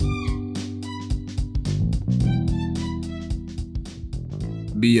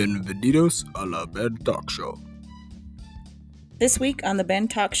Bienvenidos a la Ben Talk Show. This week on the Ben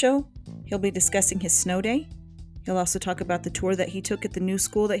Talk Show, he'll be discussing his snow day. He'll also talk about the tour that he took at the new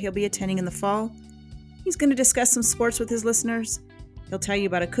school that he'll be attending in the fall. He's going to discuss some sports with his listeners. He'll tell you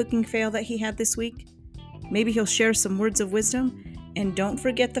about a cooking fail that he had this week. Maybe he'll share some words of wisdom. And don't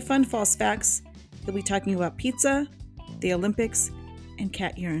forget the fun false facts. He'll be talking about pizza, the Olympics, and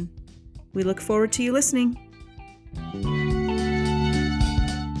cat urine. We look forward to you listening.